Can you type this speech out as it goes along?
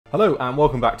Hello and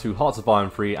welcome back to Hearts of Iron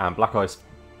 3 and Black Ice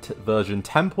version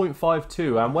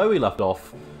 10.52, and where we left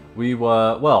off, we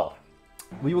were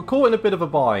caught in a bit of a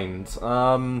bind.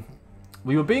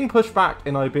 We were being pushed back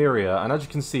in Iberia, and as you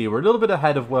can see, we're a little bit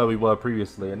ahead of where we were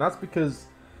previously, and that's because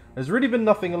there's really been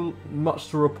nothing much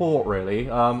to report, really.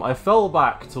 I fell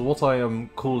back to what I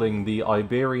am calling the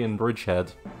Iberian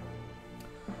Bridgehead.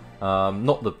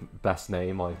 Not the best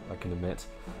name, I can admit,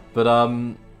 but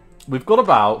we've got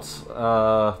about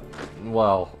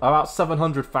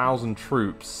 700,000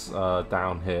 troops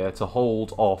down here to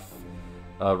hold off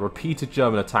repeated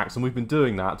German attacks, and we've been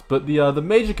doing that. But the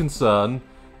major concern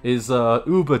is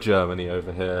Uber Germany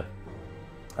over here,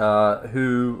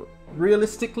 who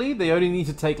realistically they only need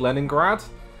to take Leningrad,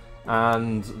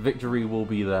 and victory will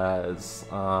be theirs.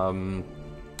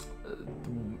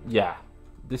 Yeah,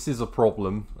 this is a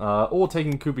problem. Or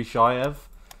taking Kubyshayev.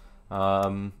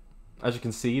 As you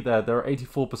can see, there are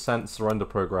 84% surrender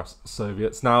progress,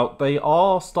 Soviets. Now, they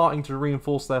are starting to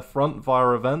reinforce their front via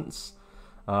events,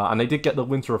 and they did get the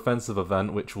Winter Offensive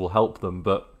event, which will help them,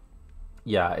 but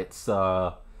yeah, it's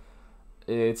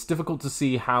difficult to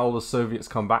see how the Soviets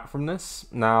come back from this.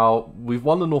 Now, we've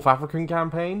won the North African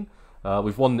campaign,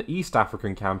 we've won the East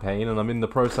African campaign, and I'm in the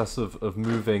process of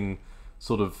moving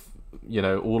sort of, you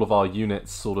know, all of our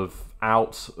units sort of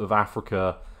out of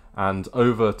Africa and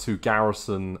over to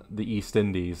garrison the East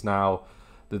Indies. Now,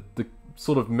 the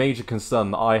sort of major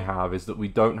concern that I have is that we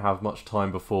don't have much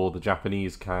time before the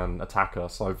Japanese can attack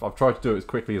us. I've tried to do it as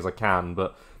quickly as I can,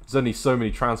 but there's only so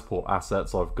many transport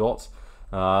assets I've got.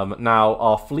 Now,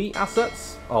 our fleet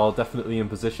assets are definitely in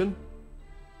position,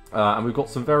 and we've got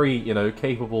some very, you know,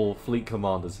 capable fleet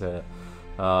commanders here.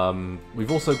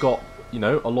 We've also got, you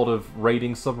know, a lot of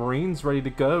raiding submarines ready to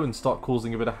go and start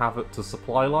causing a bit of havoc to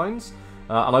supply lines.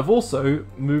 And I've also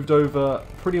moved over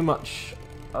pretty much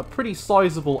a pretty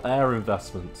sizable air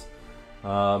investment.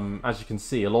 As you can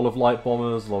see, a lot of light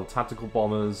bombers, a lot of tactical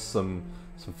bombers, some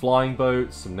flying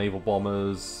boats, some naval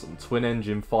bombers, some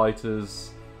twin-engine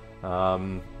fighters, a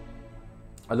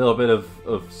little bit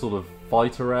of sort of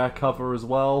fighter air cover as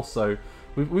well. So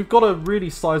we've got a really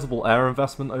sizable air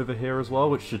investment over here as well,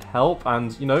 which should help.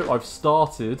 And, you know, I've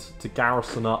started to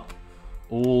garrison up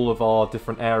all of our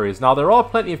different areas. Now, there are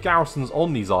plenty of garrisons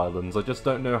on these islands. I just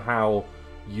don't know how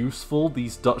useful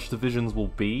these Dutch divisions will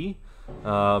be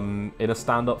in a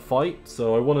stand-up fight.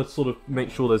 So I want to sort of make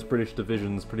sure there's British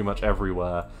divisions pretty much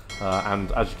everywhere.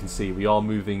 And as you can see, we are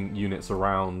moving units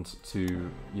around to,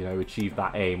 you know, achieve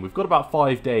that aim. We've got about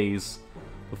 5 days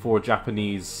before a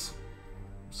Japanese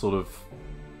sort of,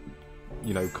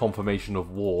 you know, confirmation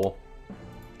of war.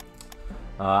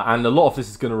 And a lot of this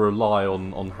is going to rely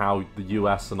on how the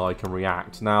US and I can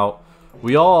react. Now,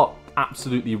 we are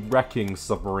absolutely wrecking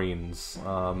submarines.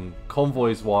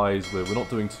 Convoys-wise, we're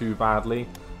not doing too badly.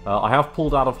 I have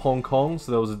pulled out of Hong Kong,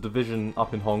 so there was a division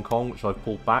up in Hong Kong, which I've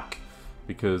pulled back,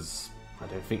 because I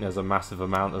don't think there's a massive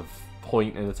amount of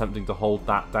point in attempting to hold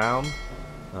that down,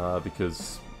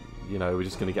 because, you know, we're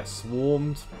just going to get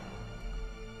swarmed.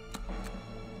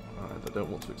 And I don't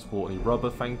want to export any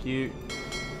rubber, thank you.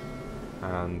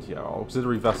 And yeah, our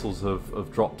auxiliary vessels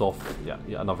have dropped off yet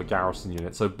another garrison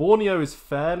unit. So Borneo is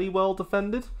fairly well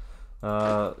defended.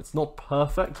 It's not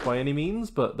perfect by any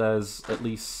means, but there's at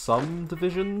least some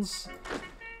divisions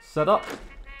set up.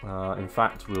 In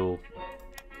fact, we'll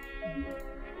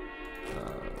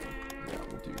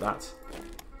do that.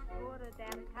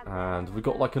 And we've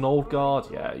got like an old guard.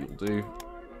 Yeah, you'll do.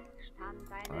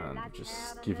 And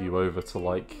just give you over to,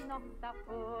 like,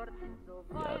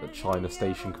 yeah, the China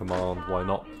Station Command, why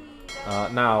not?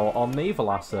 Now, our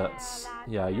naval assets,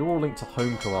 yeah, you're all linked to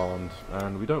Home Command,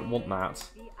 and we don't want that.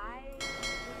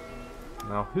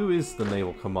 Now, who is the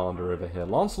naval commander over here?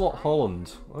 Lancelot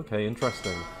Holland. Okay,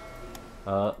 interesting.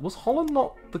 Was Holland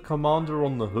not the commander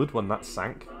on the Hood when that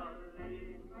sank?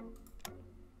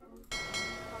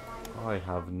 I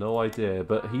have no idea,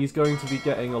 but he's going to be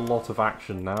getting a lot of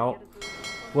action now.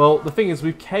 Well, the thing is,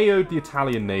 we've KO'd the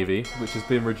Italian Navy, which has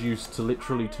been reduced to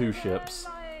literally 2 ships.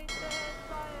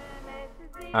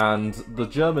 And the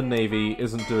German Navy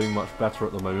isn't doing much better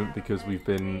at the moment because we've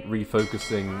been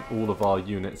refocusing all of our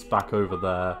units back over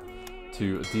there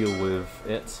to deal with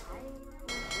it.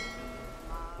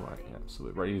 Right, yeah, so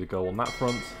we're ready to go on that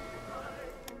front.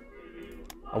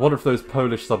 I wonder if those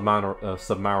Polish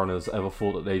submariners ever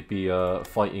thought that they'd be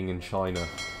fighting in China.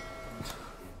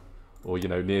 Or, you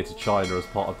know, near to China as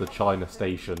part of the China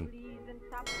Station.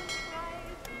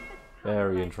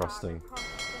 Very interesting.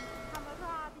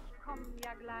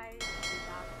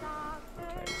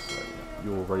 Okay, so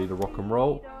you're ready to rock and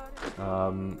roll.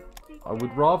 I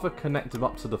would rather connect him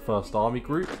up to the First Army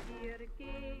Group.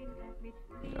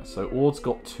 Yeah, Yeah, so Ord's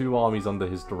got 2 armies under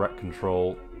his direct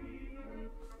control,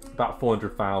 about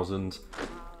 400,000,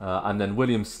 and then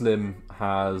William Slim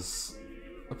has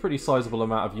a pretty sizable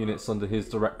amount of units under his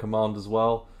direct command as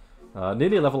well.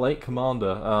 Nearly a level 8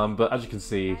 commander, but as you can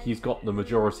see, he's got the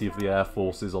majority of the air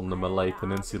forces on the Malay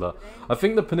Peninsula. I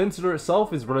think the peninsula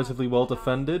itself is relatively well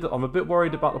defended. I'm a bit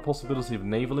worried about the possibility of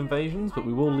naval invasions, but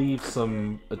we will leave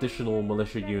some additional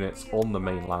militia units on the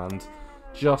mainland,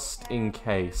 just in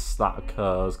case that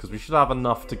occurs, because we should have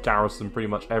enough to garrison pretty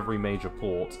much every major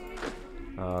port.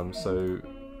 So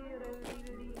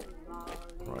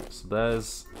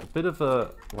there's a bit of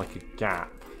a gap.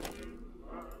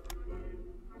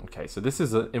 Okay, so this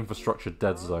is an infrastructure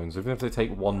dead zone, so even if they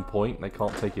take 1 point, they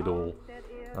can't take it all.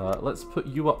 Let's put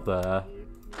you up there,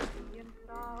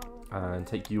 and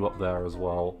take you up there as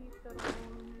well.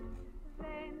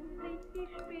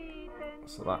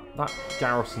 So that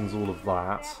garrisons all of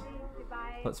that.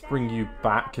 Let's bring you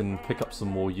back and pick up some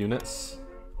more units.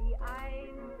 Alright,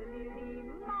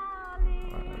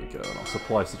 there we go, and our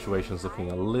supply situation is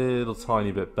looking a little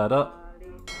tiny bit better.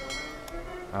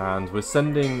 And we're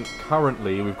sending,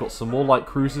 currently, we've got some more light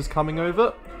cruisers coming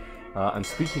over. And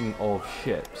speaking of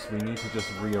ships, we need to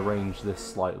just rearrange this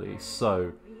slightly.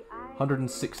 So,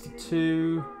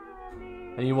 162,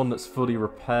 anyone that's fully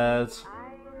repaired,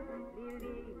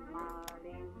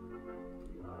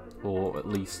 or at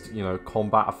least, you know,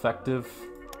 combat effective.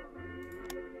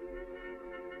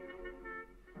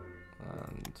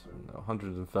 And no,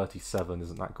 137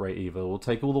 isn't that great either. We'll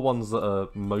take all the ones that are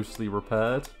mostly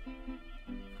repaired.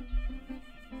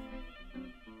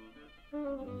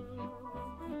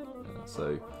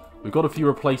 So, we've got a few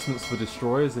replacements for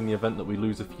destroyers in the event that we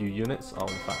lose a few units. Oh,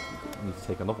 in fact, we need to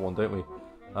take another one, don't we?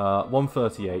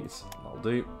 138, that'll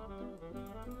do.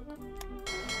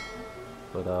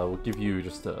 But we'll give you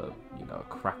just a, you know, a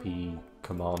crappy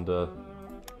commander.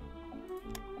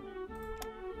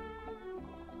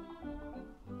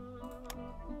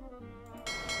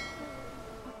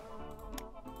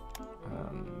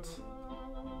 And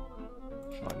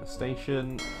China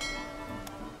Station.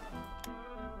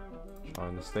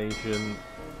 China Station.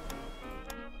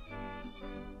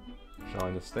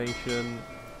 China Station.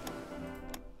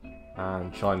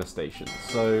 And China Station.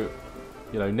 So,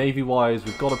 you know, Navy-wise,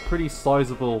 we've got a pretty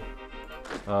sizable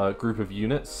group of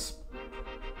units,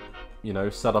 you know,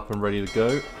 set up and ready to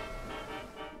go.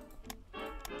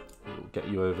 We'll get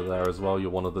you over there as well. You're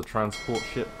one of the transport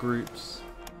ship groups.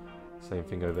 Same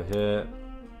thing over here.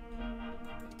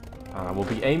 And we'll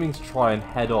be aiming to try and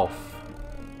head off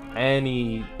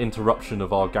any interruption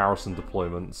of our garrison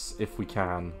deployments, if we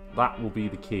can. That will be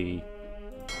the key.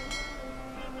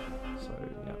 So,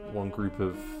 yeah, one group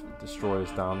of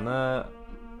destroyers down there.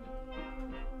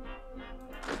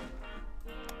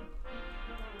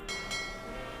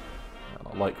 And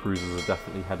our light cruisers are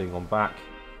definitely heading on back.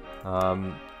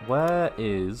 Where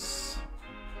is...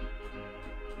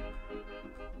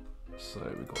 So,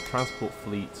 we've got transport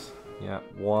fleet. Yeah,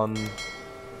 1,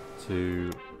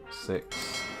 2,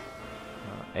 6...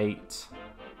 8,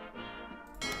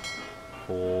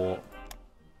 4,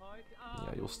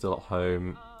 yeah, you're still at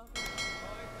home,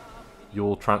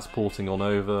 you're transporting on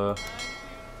over,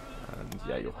 and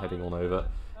yeah, you're heading on over.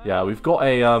 Yeah, we've got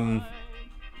a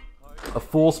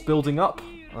force building up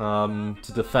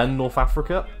to defend North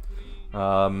Africa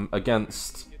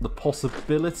against the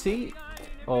possibility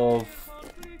of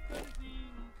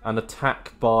an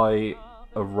attack by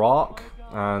Iraq,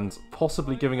 and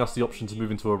possibly giving us the option to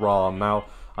move into Iran. Now,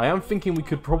 I am thinking we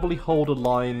could probably hold a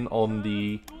line on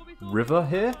the river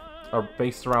here,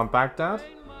 based around Baghdad.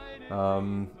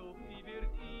 Have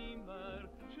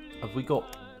we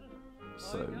got...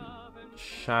 So,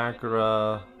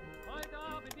 Shagra,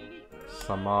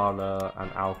 Samara,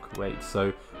 and Al-Kuwait.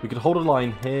 So, we could hold a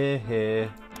line here,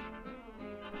 here,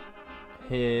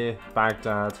 here,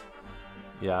 Baghdad.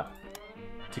 Yeah.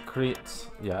 Tikrit.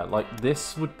 Yeah, like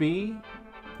this would be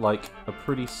like a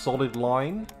pretty solid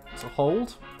line to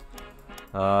hold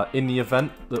in the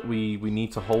event that we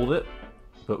need to hold it,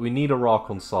 but we need Iraq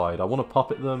on side. I want to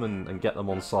puppet them and get them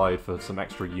on side for some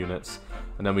extra units,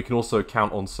 and then we can also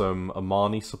count on some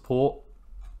Omani support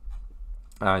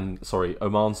and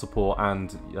Oman support and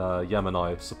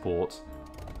Yemeni support.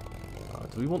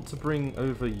 Do we want to bring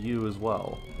over you as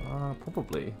well?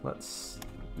 Probably.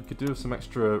 We could do with some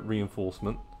extra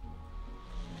reinforcement.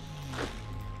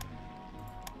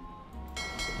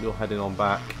 So you're heading on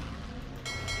back.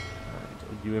 And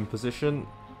are you in position?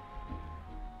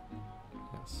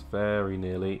 Yes, very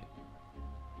nearly.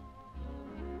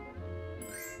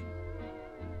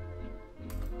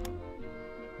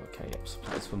 Okay, yep,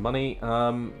 supplies for money.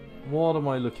 what am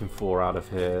I looking for out of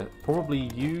here? Probably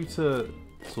you to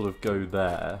sort of go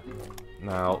there.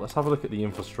 Now, let's have a look at the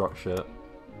infrastructure.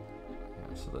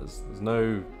 Yeah, so there's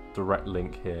no direct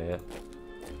link here.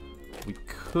 We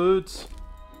could...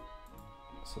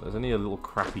 So there's only a little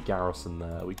crappy garrison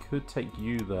there. We could take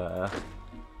you there,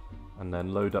 and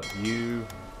then load up you,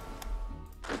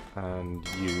 and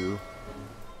you.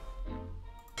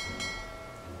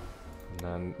 And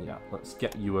then, yeah, let's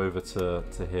get you over to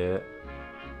here.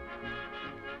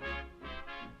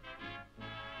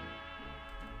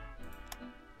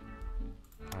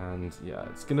 And yeah,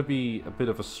 it's going to be a bit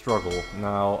of a struggle.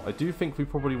 Now, I do think we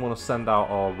probably want to send out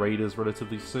our raiders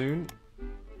relatively soon.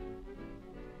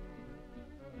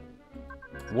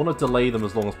 I want to delay them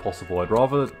as long as possible. I'd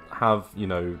rather have, you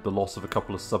know, the loss of a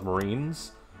couple of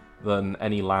submarines than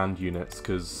any land units,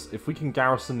 because if we can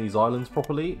garrison these islands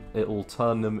properly, it will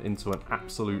turn them into an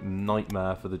absolute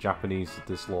nightmare for the Japanese to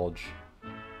dislodge.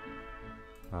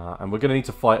 And we're going to need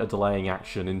to fight a delaying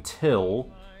action until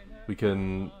we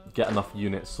can get enough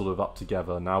units sort of up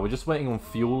together. Now, we're just waiting on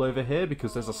fuel over here,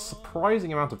 because there's a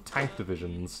surprising amount of tank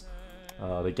divisions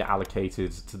that get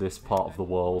allocated to this part of the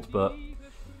world, but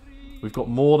we've got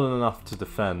more than enough to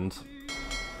defend.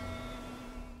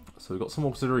 So we've got some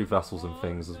auxiliary vessels and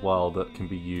things as well that can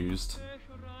be used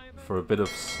for a bit of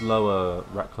slower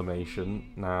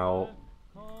reclamation. Now,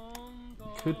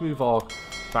 we could move our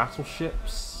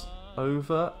battleships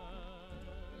over.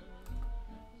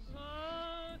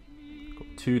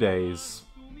 Got 2 days.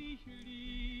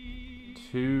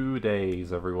 2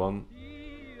 days, everyone.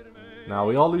 Now,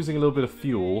 we are losing a little bit of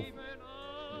fuel.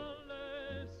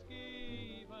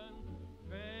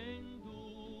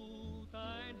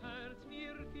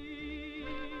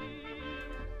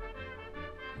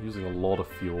 Using a lot of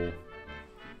fuel.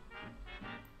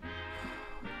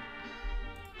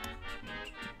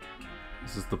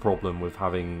 This is the problem with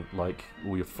having, like,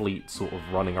 all your fleet sort of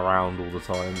running around all the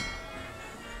time.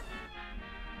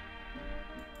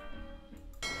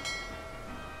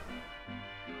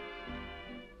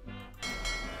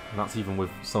 And that's even with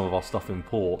some of our stuff in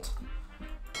port.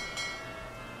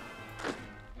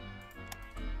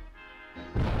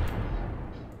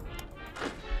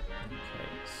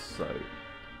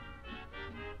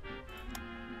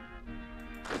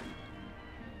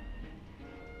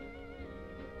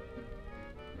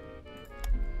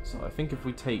 So I think if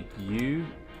we take you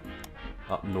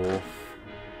up north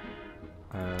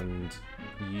and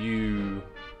you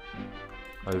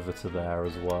over to there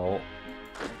as well,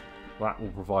 that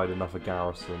will provide enough a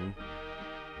garrison.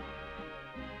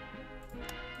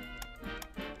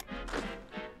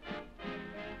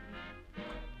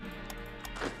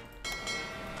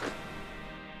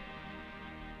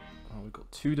 Oh, we've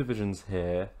got 2 divisions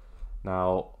here.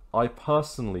 Now, I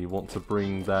personally want to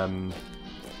bring them...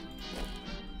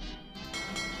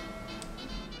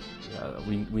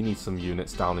 We need some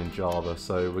units down in Java,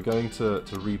 so we're going to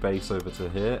rebase over to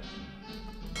here.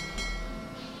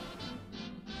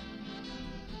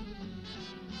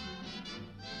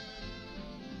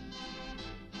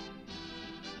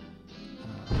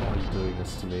 Why are you doing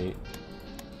this to me?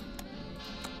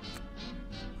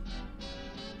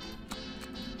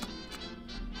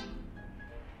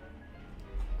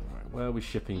 Right, where are we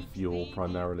shipping fuel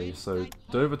primarily? So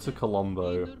Dover to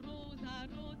Colombo.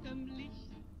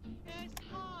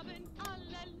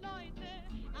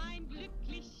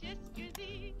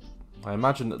 I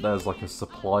imagine that there's like a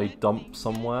supply dump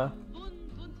somewhere.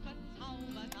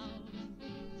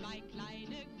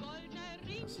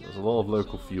 So there's a lot of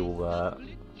local fuel there.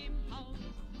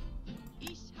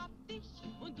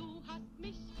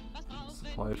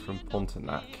 Supplied from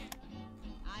Pontiac.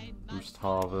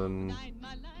 Oosthaven.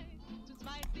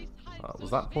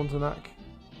 Was that Pontiac?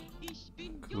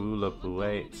 Kula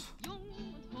Buet.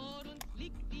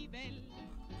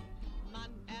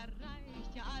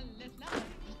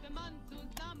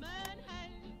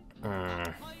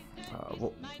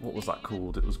 What was that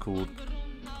called? It was called...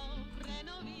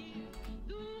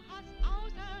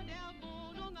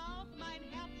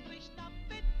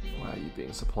 Where are you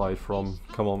being supplied from?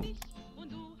 Come on.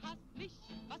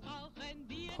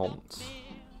 Pont.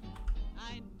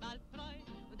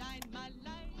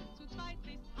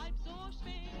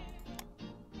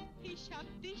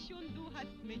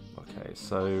 Okay,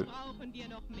 so...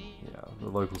 Yeah, the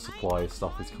local supply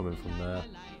stuff is coming from there.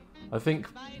 I think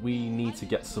we need to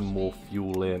get some more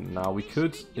fuel in. Now, we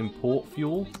could import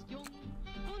fuel.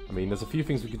 I mean, there's a few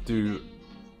things we could do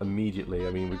immediately. I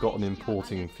mean, we've got an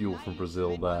importing fuel from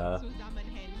Brazil there.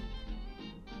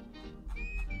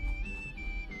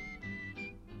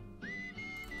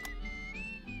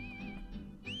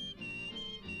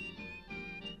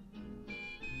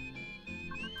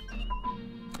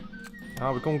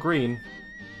 Ah, we've gone green.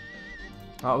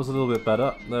 That was a little bit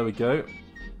better. There we go.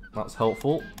 That's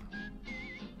helpful.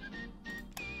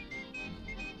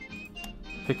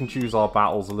 Pick and choose our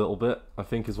battles a little bit, I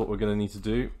think, is what we're going to need to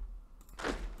do.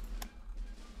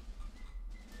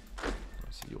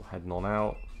 So you're heading on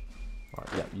out. Right,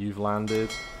 yep, you've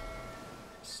landed.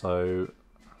 So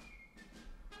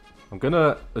I'm going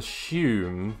to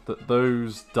assume that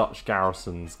those Dutch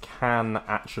garrisons can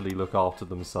actually look after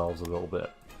themselves a little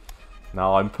bit.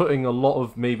 Now, I'm putting a lot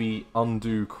of maybe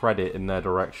undue credit in their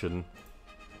direction.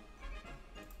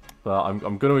 But I'm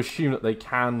going to assume that they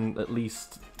can at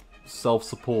least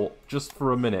self-support just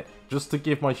for a minute. Just to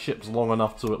give my ships long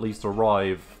enough to at least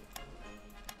arrive.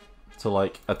 To,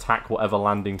 like, attack whatever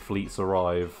landing fleets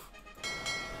arrive.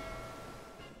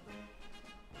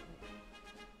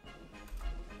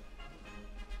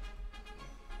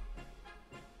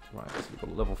 Right, so we've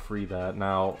got level 3 there.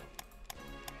 Now,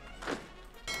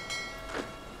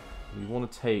 we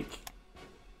want to take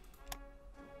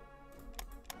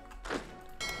a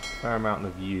fair amount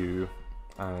of you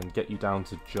and get you down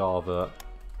to Java.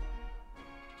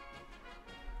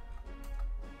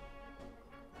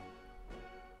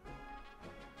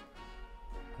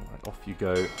 Alright, off you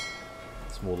go.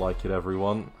 It's more like it,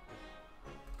 everyone.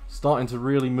 Starting to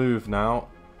really move now.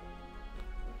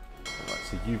 Alright,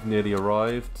 so you've nearly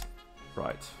arrived.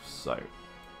 Right, so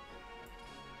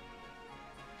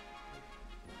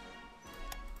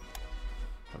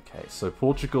okay, so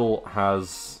Portugal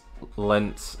has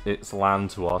lent its land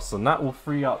to us, and that will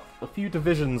free up a few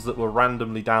divisions that were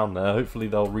randomly down there. Hopefully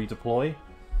they'll redeploy.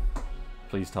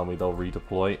 Please tell me they'll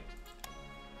redeploy.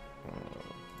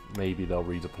 Maybe they'll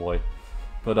redeploy.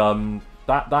 But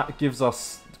that gives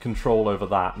us control over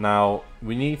that. Now,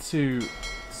 we need to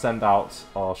send out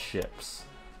our ships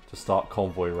to start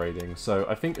convoy raiding. So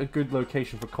I think a good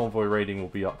location for convoy raiding will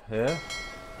be up here.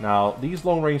 Now, these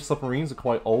long-range submarines are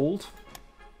quite old.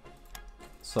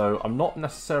 So I'm not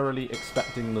necessarily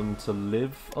expecting them to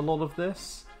live a lot of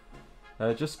this.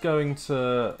 They're just going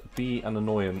to be an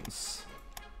annoyance.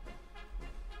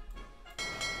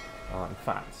 In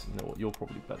fact, you know what, you're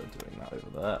probably better doing that over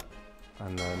there.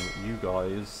 And then you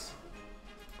guys,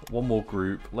 got one more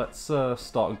group. Let's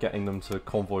start getting them to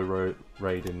convoy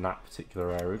raid in that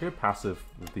particular area. Go passive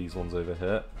with these ones over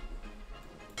here.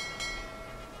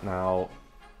 Now,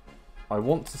 I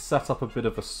want to set up a bit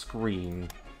of a screen.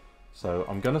 So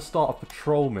I'm going to start a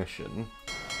patrol mission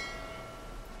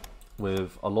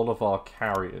with a lot of our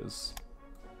carriers.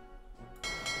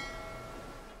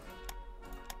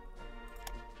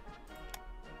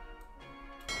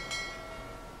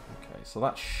 Okay, so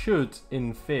that should,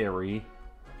 in theory,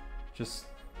 just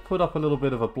put up a little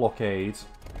bit of a blockade.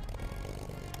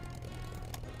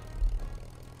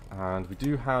 And we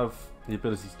do have the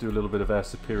ability to do a little bit of air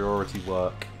superiority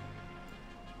work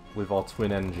with our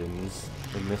twin engines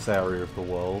in this area of the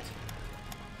world.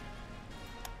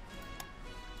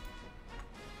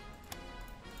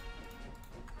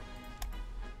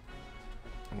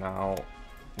 Now,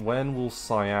 when will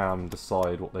Siam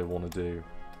decide what they want to do?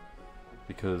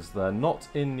 Because they're not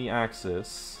in the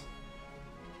Axis.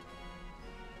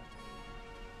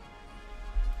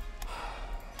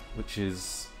 Which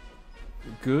is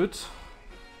good.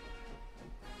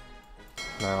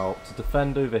 Now, to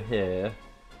defend over here,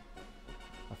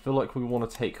 I feel like we want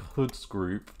to take Hood's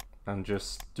group and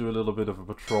just do a little bit of a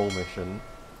patrol mission.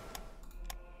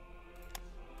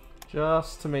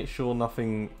 Just to make sure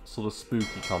nothing sort of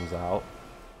spooky comes out.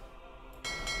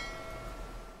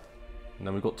 And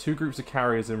then we've got 2 groups of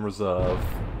carriers in reserve.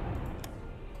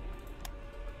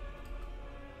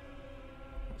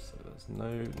 So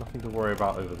there's nothing to worry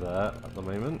about over there at the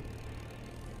moment.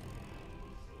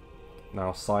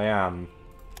 Now Siam,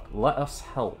 let us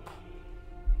help.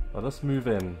 Let us move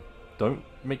in. Don't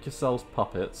make yourselves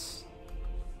puppets.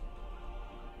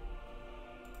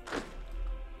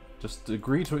 Just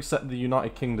agree to accept the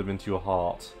United Kingdom into your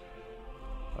heart.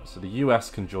 Right, so the US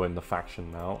can join the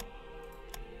faction now.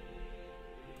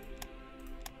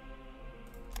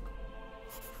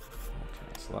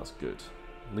 Okay, so that's good.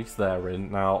 At least they're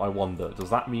in. Now, I wonder, does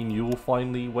that mean you'll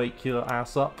finally wake your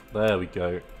ass up? There we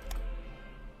go.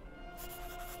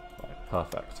 Right,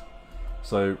 perfect.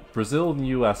 So, Brazil and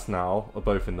US now are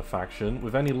both in the faction.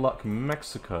 With any luck,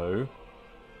 Mexico...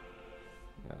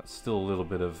 Yeah, it's still a little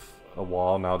bit of a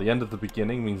while now. The end of the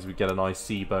beginning means we get an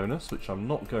IC bonus, which I'm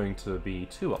not going to be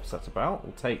too upset about.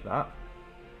 We'll take that.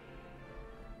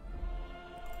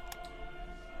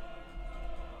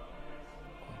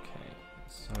 Okay,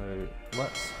 so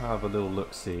let's have a little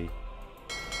look-see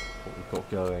what we've got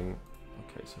going.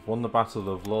 Okay, so we've won the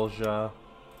Battle of Loja,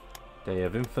 Day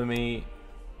of Infamy.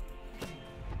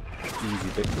 easy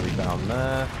victory down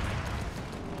there.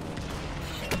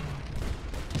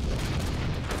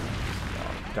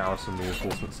 Garrison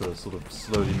reinforcements are sort of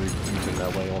slowly moving their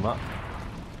way on up.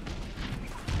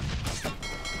 So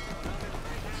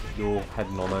you're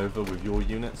heading on over with your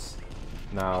units.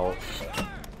 Now,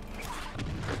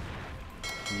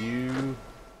 you,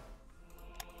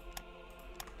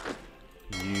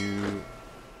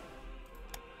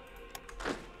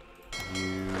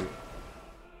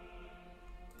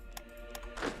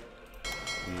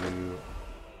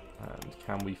 and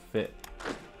can we fit?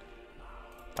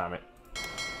 Damn it.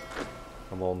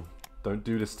 Come on, don't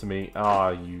do this to me. Ah,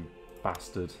 you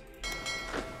bastard.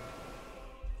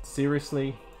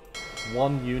 Seriously?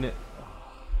 One unit? Oh,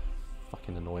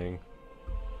 fucking annoying.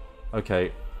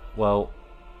 Okay, well,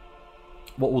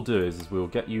 what we'll do is we'll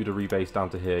get you to rebase down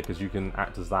to here, because you can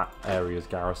act as that area's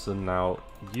garrison. Now,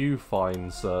 you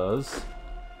fine sirs,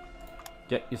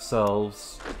 get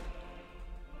yourselves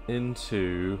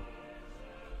into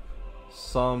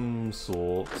some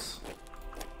sort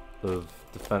of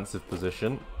defensive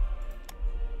position.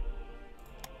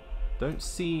 Don't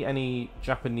see any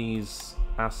Japanese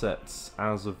assets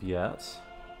as of yet,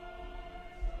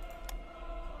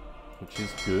 which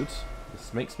is good.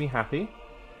 This makes me happy.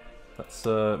 Let's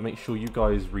make sure you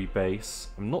guys rebase.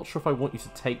 I'm not sure if I want you to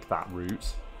take that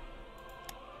route.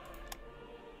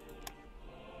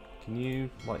 Can you,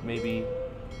 like, maybe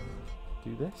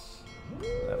do this?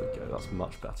 There we go, that's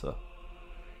much better.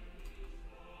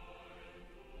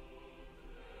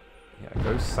 Yeah,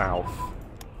 go south.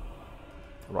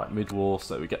 Right, mid-war,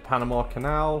 so we get Panama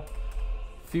Canal.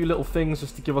 A few little things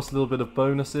just to give us a little bit of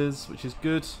bonuses, which is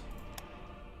good.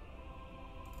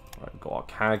 Right, we've got our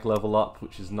CAG level up,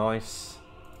 which is nice.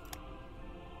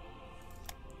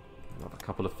 Another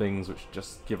couple of things which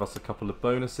just give us a couple of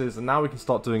bonuses. And now we can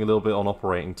start doing a little bit on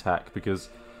operating tech, because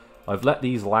I've let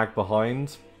these lag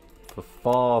behind for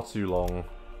far too long.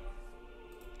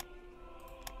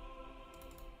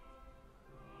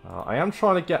 I am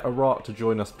trying to get Iraq to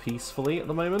join us peacefully at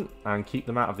the moment and keep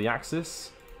them out of the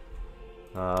Axis.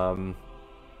 But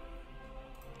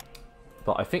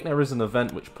I think there is an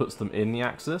event which puts them in the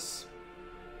Axis.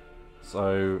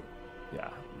 So, yeah,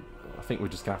 I think we're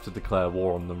just going to have to declare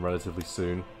war on them relatively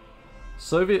soon.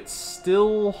 Soviets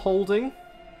still holding,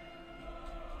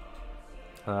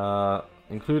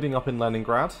 including up in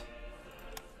Leningrad.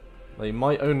 They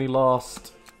might only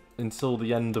last until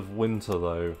the end of winter,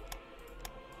 though,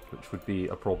 which would be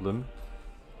a problem.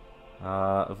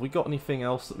 Have we got anything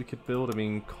else that we could build? I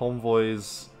mean,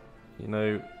 convoys, you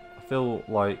know, I feel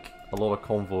like a lot of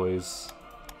convoys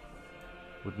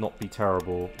would not be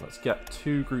terrible. Let's get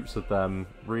 2 groups of them,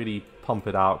 really pump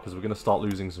it out, because we're going to start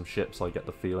losing some ships, I get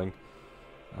the feeling.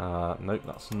 Nope,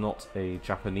 that's not a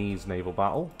Japanese naval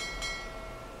battle.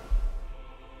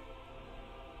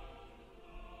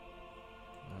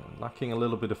 Lacking a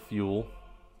little bit of fuel,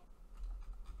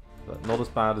 but not as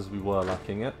bad as we were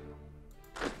lacking it.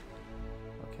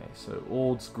 Okay, so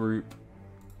Ord's group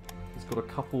has got a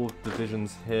couple of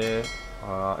divisions here.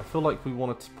 I feel like we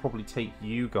wanted to probably take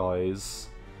you guys,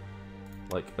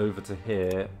 like, over to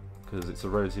here, because it's a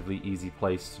relatively easy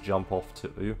place to jump off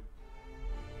to.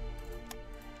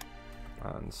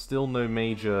 And still no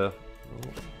major...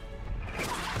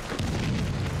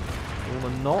 All a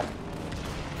knot?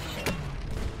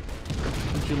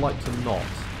 Would you like to not?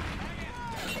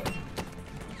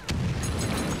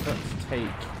 Let's take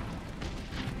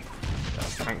a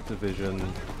tank division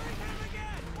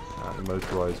and a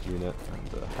motorized unit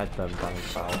and head them down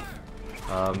south.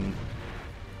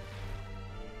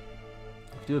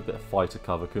 Do a bit of fighter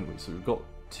cover, couldn't we? So we've got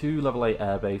 2 level 8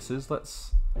 air bases.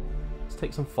 Let's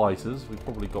take some fighters. We've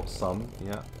probably got some,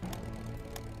 yeah.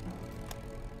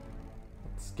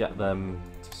 Let's get them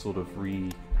to sort of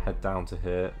head down to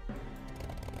here.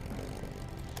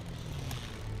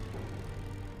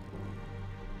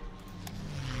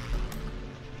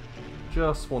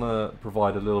 Just want to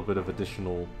provide a little bit of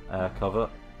additional air cover.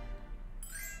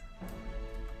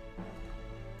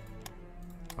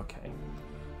 Okay,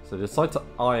 so they decide to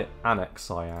annex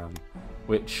Siam,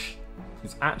 which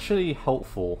is actually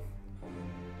helpful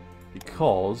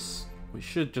because we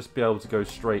should just be able to go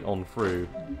straight on through.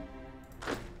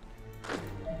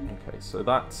 Okay, so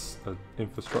that's an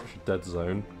infrastructure dead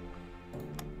zone.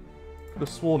 Could have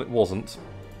sworn it wasn't.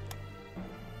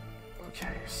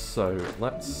 Okay, so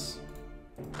let's...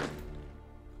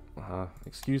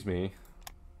 excuse me.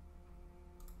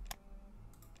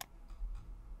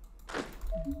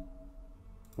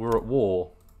 We're at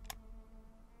war.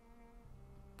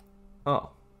 Oh.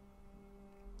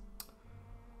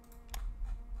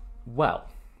 Well.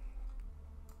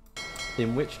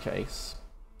 In which case,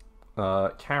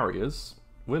 carriers,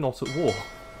 we're not at war.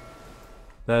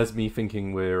 There's me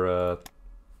thinking we're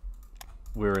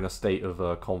in a state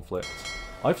of conflict.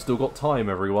 I've still got time,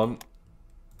 everyone.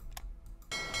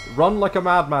 Run like a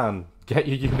madman. Get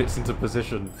your units into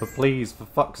position, for please, for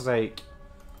fuck's sake.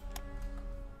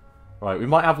 Right, we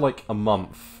might have like a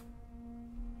month.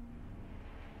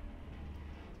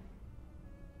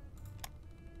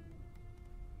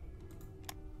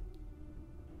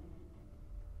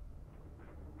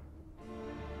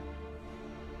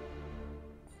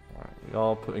 Right, we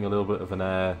are putting a little bit of an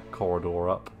air corridor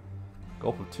up.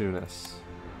 Gulf of Tunis.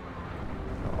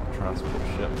 Oh, transport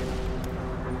ship.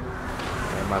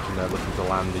 I imagine they're looking to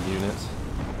land the unit.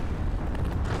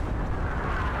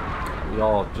 We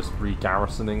are just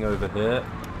re-garrisoning over here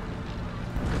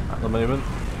at the moment.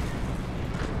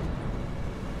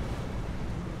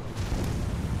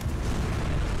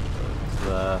 It's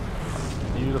there. That's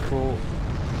beautiful.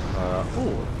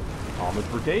 Oh, Armoured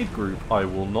Brigade Group. I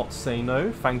will not say no.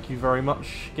 Thank you very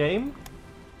much, game,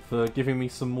 for giving me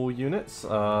some more units.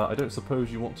 I don't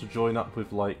suppose you want to join up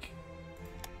with, like...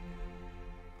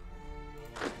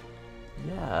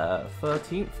 Yeah,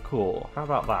 13th Corps. How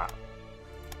about that?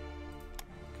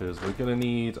 Because we're going to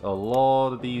need a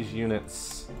lot of these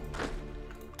units.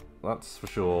 That's for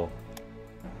sure.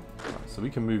 Right, so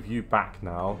we can move you back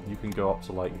now. You can go up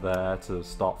to like there to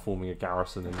start forming a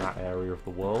garrison in that area of the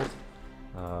world.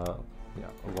 Yeah,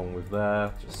 along with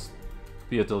there. Just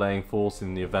be a delaying force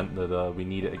in the event that we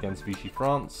need it against Vichy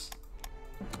France.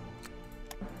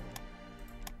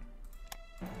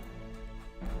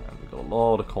 And we've got a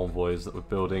lot of convoys that we're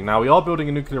building. Now we are building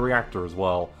a nuclear reactor as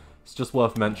well. It's just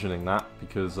worth mentioning that,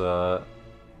 because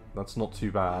that's not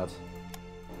too bad.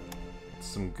 It's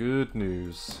some good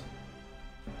news.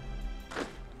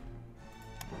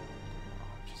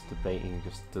 Just debating,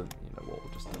 just to, you know what,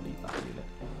 we'll just delete that unit.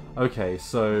 Okay,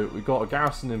 so we've got a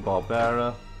garrison in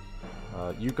Barbera.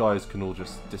 You guys can all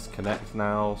just disconnect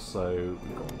now, so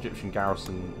we've got Egyptian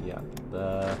garrison, yeah,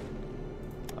 there.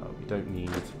 We don't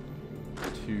need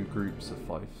 2 groups of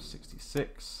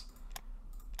 566.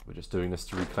 We're just doing this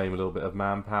to reclaim a little bit of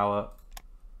manpower.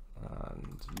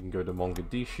 And you can go to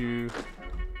Mogadishu.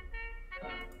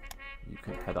 You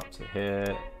can head up to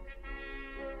here.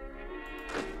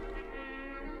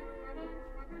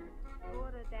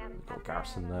 We've got a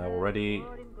garrison there already.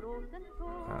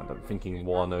 And I'm thinking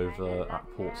one over at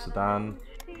Port Sudan.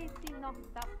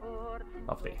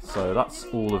 Lovely. So that's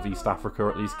all of East Africa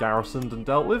at least garrisoned and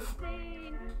dealt with.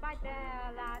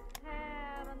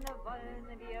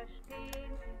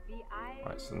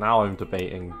 Right, so now I'm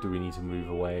debating, do we need to move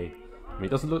away? I mean,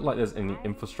 it doesn't look like there's any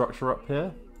infrastructure up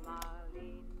here,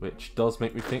 which does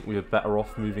make me think we are better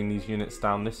off moving these units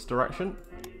down this direction.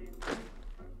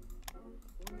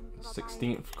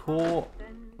 16th Corps,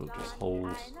 we'll just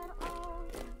hold.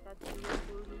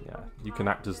 Yeah, you can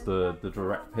act as the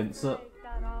direct pincer.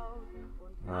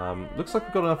 Looks like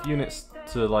we've got enough units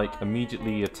to like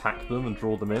immediately attack them and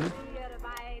draw them in.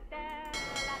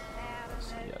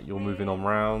 So yeah, you're moving on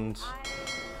round.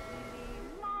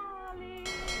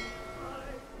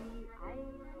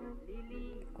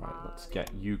 Right, let's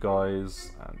get you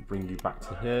guys and bring you back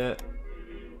to here.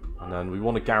 And then we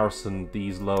want to garrison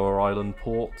these lower island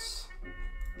ports.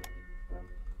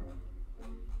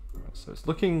 So it's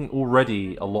looking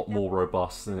already a lot more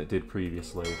robust than it did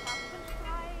previously.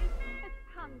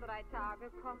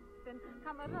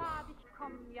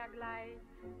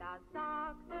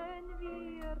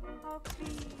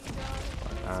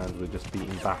 And we're just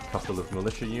beating back a couple of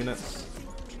militia units.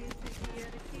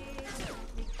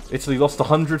 Italy lost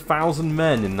 100,000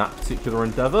 men in that particular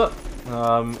endeavour.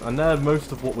 And they're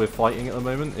most of what we're fighting at the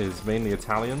moment is mainly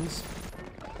Italians.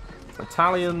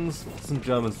 Italians, some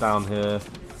Germans down here.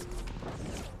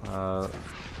 Some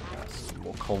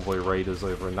more convoy raiders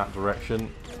over in that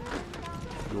direction.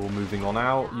 You're moving on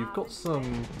out. You've got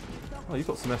some... Oh, you've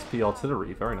got some SP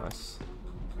artillery. Very nice.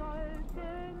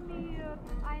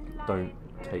 Don't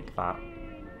take that.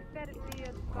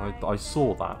 I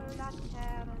saw that.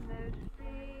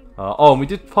 Oh, and we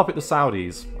did puppet the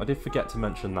Saudis. I did forget to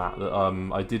mention that.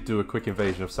 I did do a quick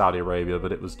invasion of Saudi Arabia,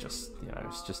 but it was just, you know,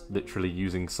 it's just literally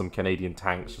using some Canadian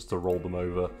tanks just to roll them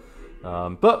over.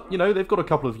 But, you know, they've got a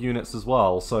couple of units as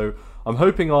well, so I'm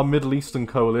hoping our Middle Eastern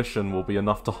coalition will be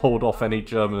enough to hold off any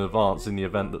German advance in the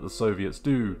event that the Soviets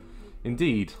do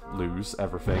indeed lose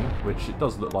everything, which it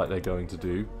does look like they're going to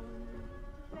do.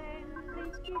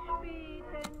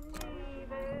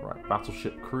 Alright,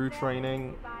 battleship crew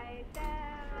training.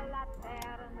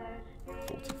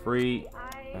 43,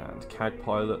 and CAG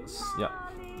pilots, yep,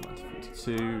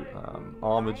 1942,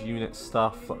 armoured unit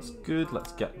stuff, that's good.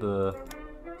 Let's get the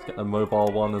Let's get a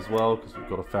mobile one as well, because we've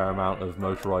got a fair amount of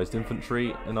motorized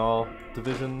infantry in our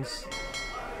divisions.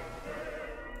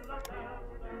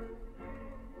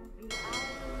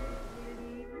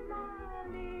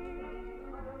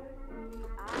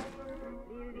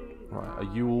 Right,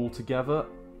 are you all together?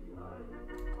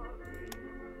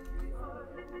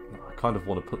 I kind of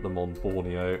want to put them on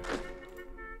Borneo.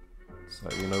 So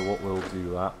you know what, we'll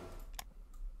do that.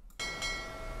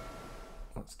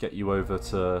 Let's get you over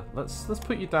to... Let's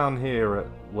put you down here at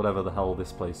whatever the hell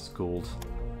this place is called.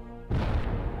 Got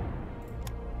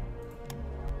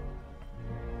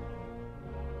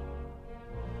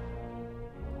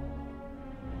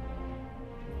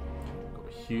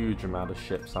a huge amount of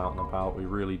ships out and about, we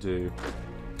really do.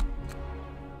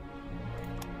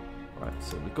 Right,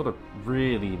 so we've got a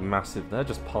really massive... They're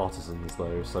just partisans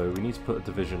though, so we need to put a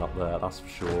division up there, that's for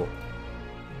sure.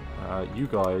 You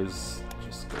guys...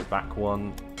 Just go back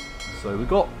one. So we've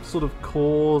got sort of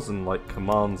corps and like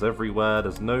commands everywhere.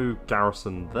 There's no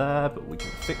garrison there, but we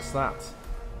can fix that. So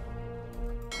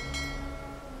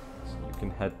you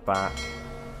can head back.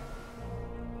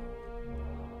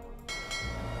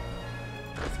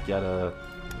 Let's get a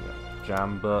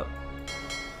Jamba.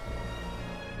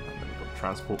 And then we've got a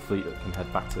transport fleet that can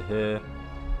head back to here.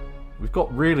 We've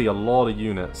got really a lot of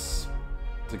units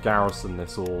to garrison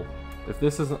this all. If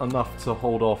this isn't enough to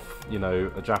hold off, you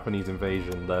know, a Japanese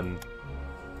invasion, then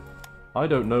I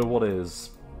don't know what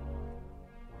is.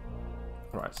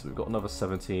 Right, so we've got another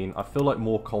 17. I feel like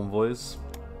more convoys.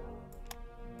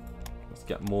 Let's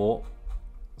get more.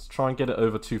 Let's try and get it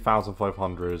over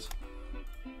 2,500.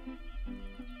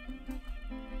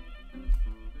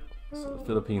 So the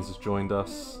Philippines has joined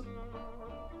us.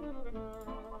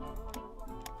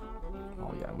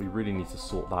 Oh yeah, we really need to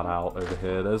sort that out over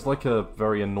here. There's like a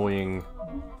very annoying...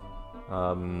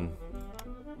 yeah,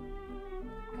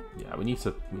 we need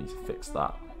to fix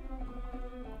that.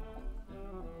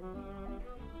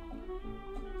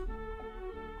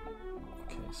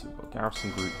 Okay, so we've got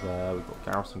garrison group there, we've got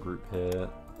garrison group here.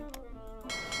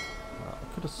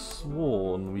 I could have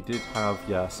sworn we did have,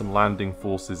 yeah, some landing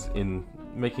forces in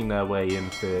making their way in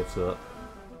theatre.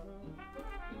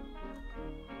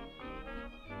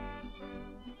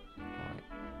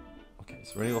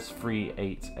 So we only lost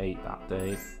 388 that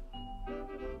day,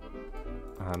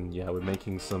 and yeah, we're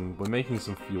making some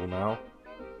fuel now.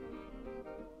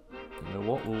 You know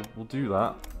what? We'll do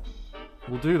that.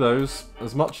 We'll do those.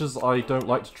 As much as I don't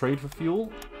like to trade for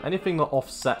fuel, anything that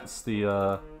offsets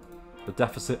the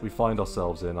deficit we find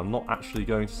ourselves in, I'm not actually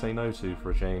going to say no to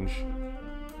for a change.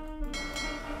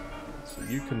 So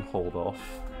you can hold off.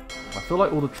 I feel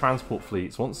like all the transport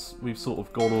fleets, once we've sort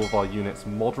of got all of our units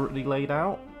moderately laid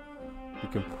out, we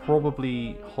can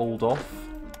probably hold off.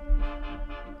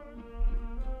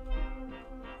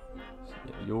 So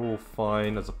yeah, you're all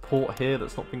fine. There's a port here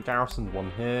that's not been garrisoned,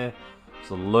 one here. There's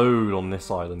a load on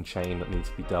this island chain that needs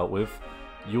to be dealt with.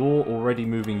 You're already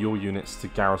moving your units to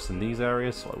garrison these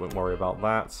areas, so I won't worry about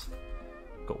that.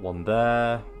 Got one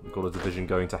there. We've got a division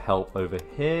going to help over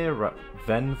here at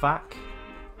Venvac.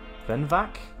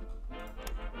 Venvac?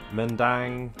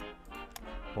 Mendang.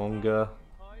 Wonga.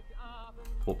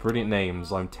 What brilliant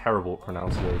names. I'm terrible at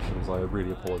pronunciations. I really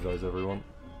apologise, everyone.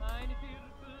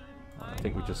 I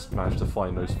think we just managed to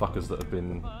find those fuckers that have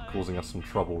been causing us some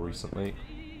trouble recently.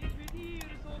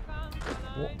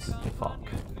 What the fuck?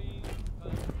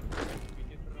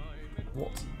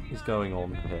 What is going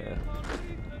on here?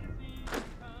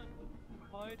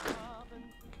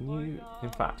 Can you,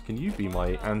 in fact, can you be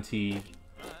my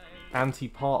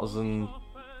anti-partisan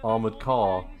armoured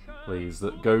car, please,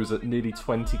 that goes at nearly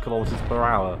 20 kilometers per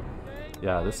hour?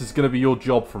 Yeah, this is going to be your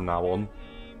job from now on.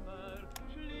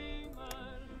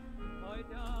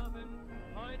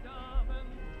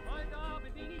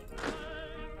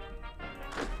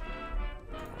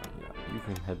 Yeah, you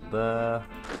can head there.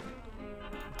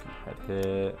 You can head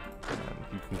here, and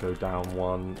you can go down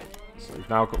one. So we've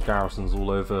now got garrisons all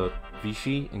over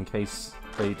Vichy in case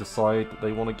they decide that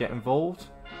they want to get involved.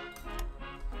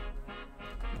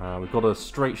 We've got a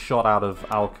straight shot out of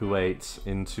Al Kuwait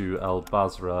into El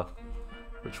Basra,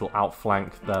 which will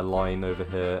outflank their line over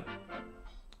here.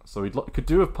 So we could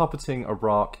do with puppeting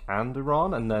Iraq and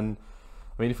Iran, and then,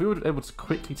 I mean, if we were able to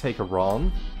quickly take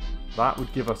Iran, that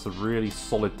would give us a really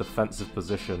solid defensive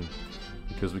position,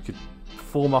 because we could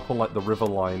form up on like the river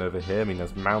line over here. I mean,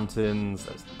 there's mountains,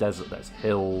 there's desert, there's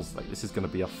hills. Like, this is going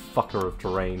to be a fucker of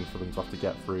terrain for them to have to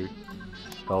get through.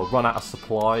 They'll run out of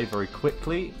supply very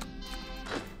quickly.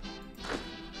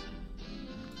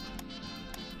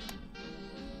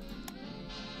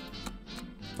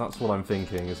 That's what I'm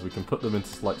thinking, is we can put them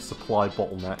into like supply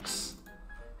bottlenecks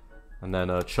and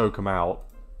then choke them out.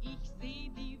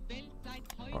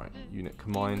 Right, unit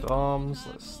combined arms.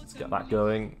 Let's get that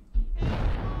going. And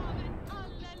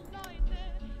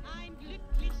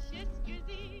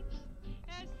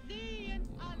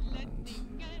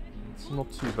it's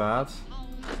not too bad.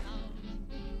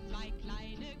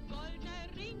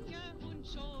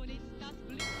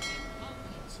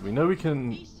 So we know we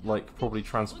can, like, probably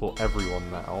transport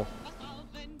everyone now.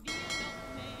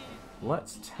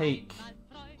 Let's take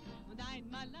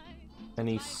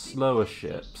any slower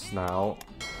ships now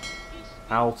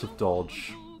out of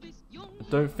dodge. I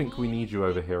don't think we need you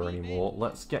over here anymore.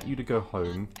 Let's get you to go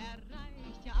home.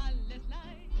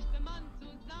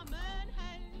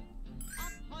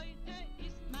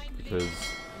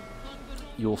 Because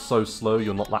you're so slow,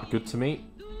 you're not that good to me.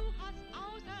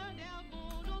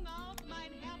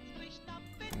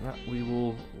 Yeah,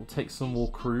 we'll take some more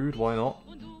crude, why not?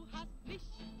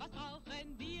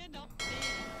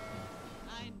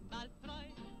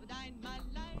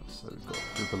 So we've got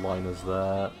a group of liners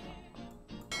there.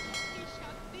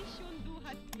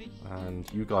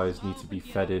 And you guys need to be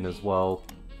fed in as well.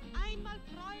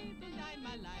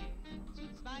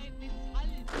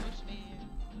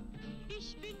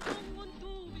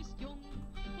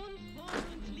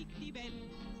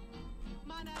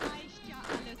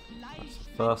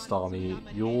 First army,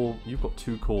 you've got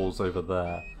 2 corps over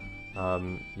there.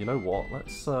 You know what?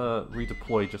 Let's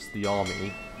redeploy just the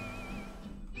army.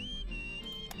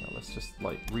 Yeah, let's just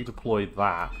like redeploy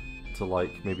that to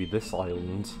like maybe this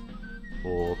island,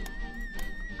 or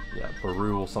yeah,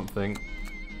 Baru or something.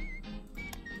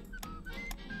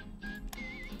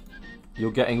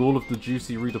 You're getting all of the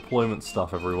juicy redeployment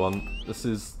stuff, everyone. This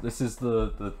is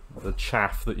the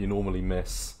chaff that you normally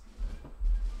miss.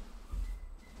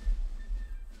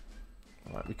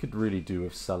 Right, we could really do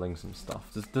with selling some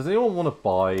stuff. Does anyone want to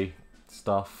buy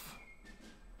stuff?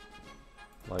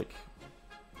 Like,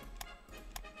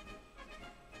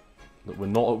 that we're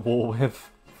not at war with?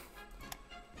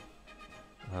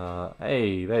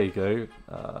 Hey, there you go.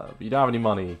 But you don't have any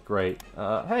money. Great.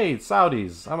 Hey,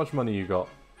 Saudis, how much money you got?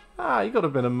 Ah, you got a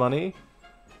bit of money.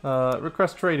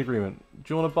 Request trade agreement.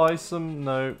 Do you want to buy some?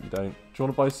 No, you don't. Do you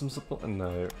want to buy some supply?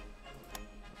 No.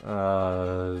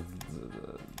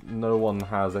 No one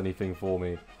has anything for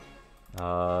me.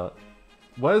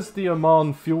 Where's the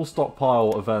Oman fuel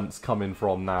stockpile events coming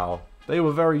from now? They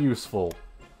were very useful.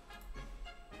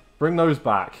 Bring those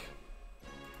back.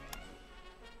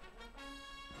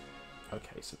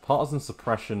 Okay, so partisan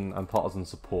suppression and partisan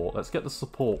support. Let's get the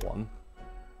support one.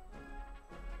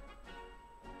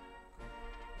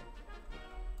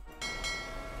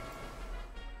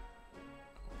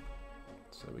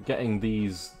 So we're getting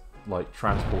these, like,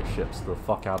 transport ships the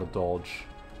fuck out of dodge.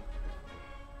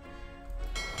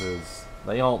 Because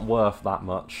they aren't worth that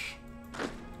much.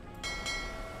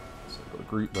 So we've got a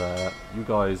group there. You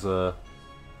guys are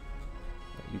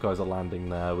landing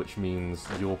there, which means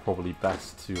you're probably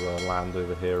best to land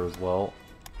over here as well.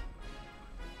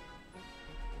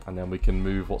 And then we can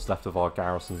move what's left of our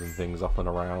garrisons and things up and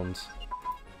around.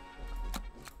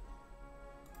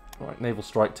 Right, Naval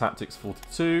Strike Tactics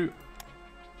 42.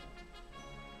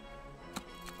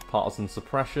 Partisan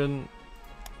suppression.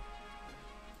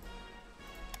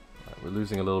 Right, we're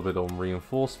losing a little bit on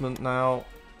reinforcement now.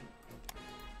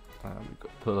 We've got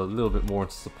to put a little bit more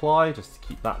into supply just to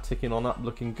keep that ticking on up,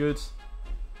 looking good.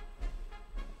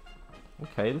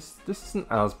 Okay, this isn't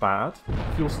as bad.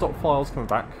 Fuel stockpiles coming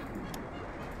back.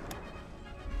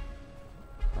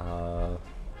 We're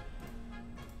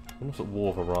not at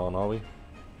war with Iran, are we?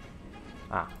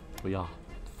 Ah, we are.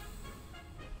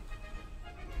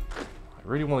 I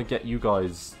really want to get you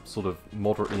guys sort of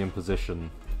moderately in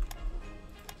position.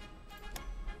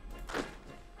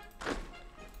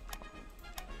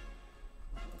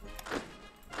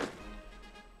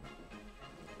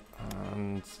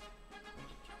 And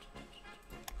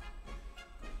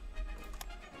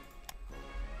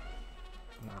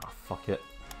fuck it.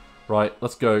 Right,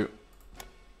 let's go.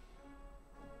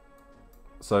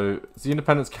 So, is the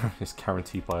independence is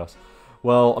guaranteed by us?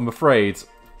 Well, I'm afraid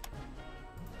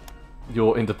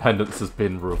your independence has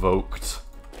been revoked.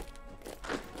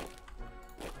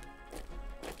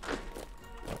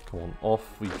 Right, come on,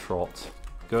 off we trot.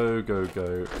 Go, go,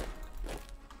 go.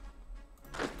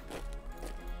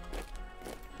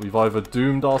 We've either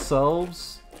doomed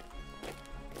ourselves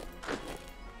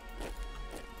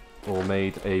or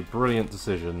made a brilliant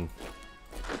decision.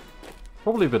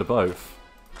 Probably a bit of both.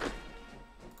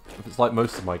 If it's like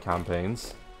most of my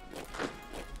campaigns.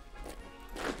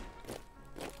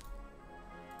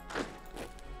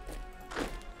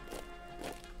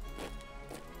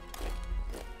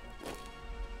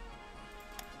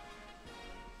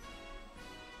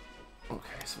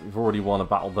 we've already won a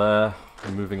battle there.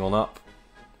 We're moving on up.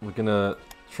 We're gonna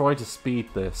try to speed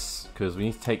this because we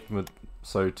need to take them.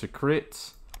 So to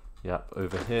crit, yep,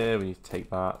 over here we need to take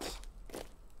that.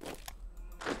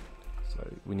 So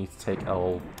we need to take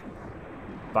El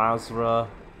Basra.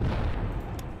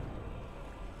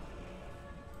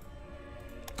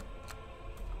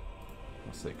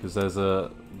 That's it, because there's the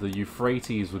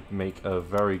Euphrates would make a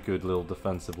very good little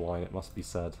defensive line, it must be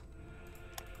said.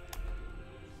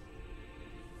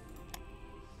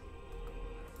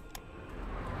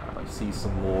 I see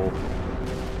some more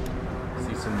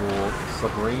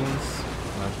submarines.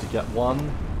 Managed to get one.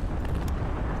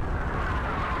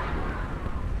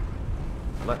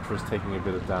 Electra's taking a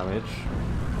bit of damage.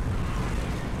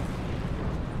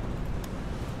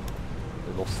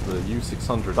 They lost the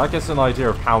U-600. That gets an idea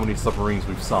of how many submarines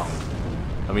we've sunk.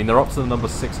 I mean, they're up to the number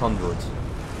 600.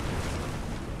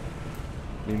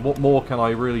 I mean, what more can I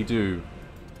really do?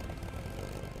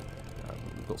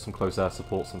 We've got some close air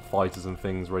support, some fighters and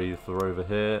things ready for over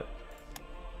here.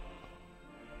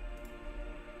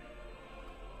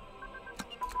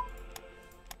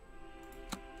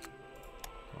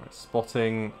 Alright,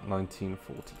 spotting,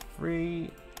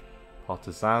 1943.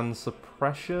 Partisan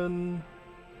suppression.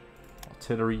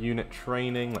 Artillery unit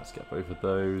training, let's get both of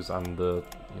those, and the,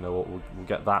 you know what, we'll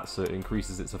get that so it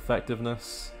increases its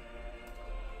effectiveness.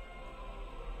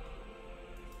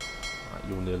 Right,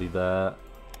 you're nearly there.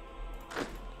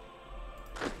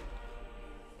 I've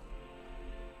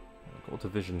got a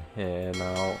division here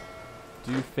now.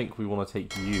 Do you think we want to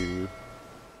take you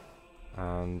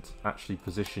and actually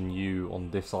position you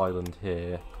on this island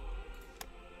here?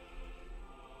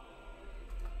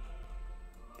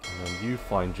 And then you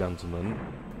fine gentlemen.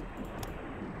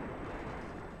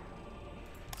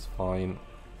 It's fine.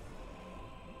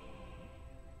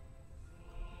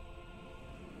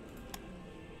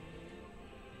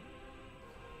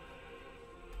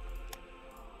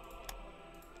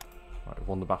 Right, we've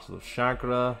won the Battle of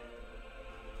Chagra.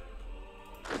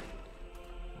 Right,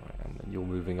 and then you're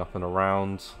moving up and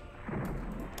around.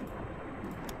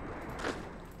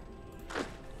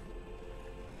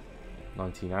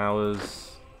 "19 hours.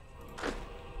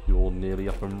 You're nearly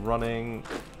up and running.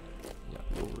 Yeah,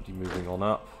 you're already moving on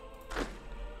up.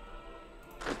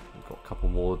 We've got a couple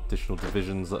more additional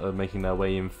divisions that are making their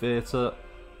way in theatre.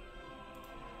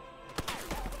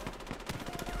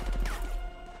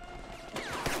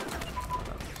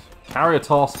 Carrier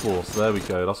task force, there we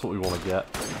go, that's what we want to get.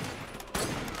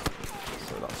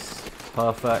 So that's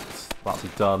perfect. That'll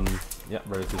be done, yep,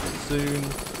 relatively soon.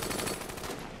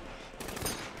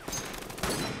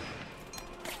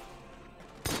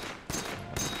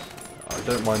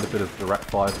 I don't mind a bit of direct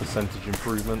fire percentage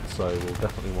improvement, so we'll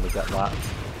definitely want to get that.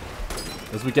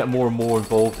 As we get more and more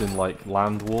involved in like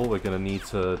land war, we're going to need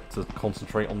to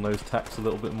concentrate on those techs a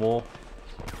little bit more.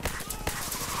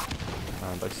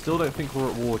 And I still don't think we're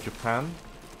at war with Japan.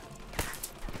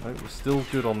 No, we're still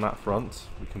good on that front.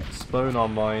 We can postpone our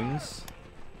mines.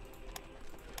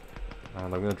 And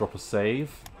I'm going to drop a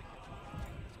save.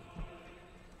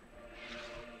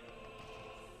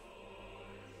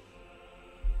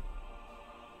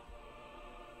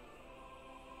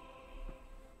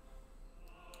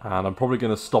 And I'm probably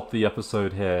going to stop the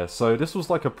episode here. So this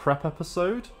was like a prep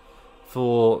episode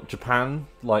for Japan,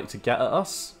 like, to get at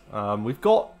us. We've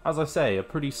got, as I say, a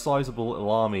pretty sizable little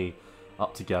army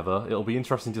up together. It'll be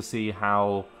interesting to see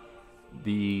how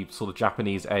the sort of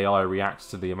Japanese AI reacts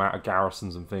to the amount of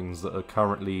garrisons and things that are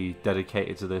currently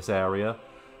dedicated to this area.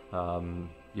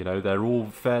 You know, they're all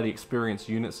fairly experienced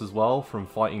units as well from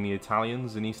fighting the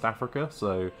Italians in East Africa,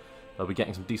 so they'll be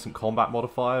getting some decent combat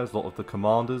modifiers. A lot of the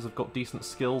commanders have got decent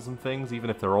skills and things, even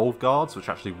if they're old guards, which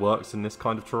actually works in this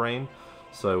kind of terrain.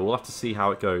 So we'll have to see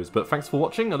how it goes. But thanks for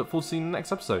watching. I look forward to seeing you in the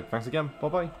next episode. Thanks again.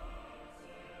 Bye-bye.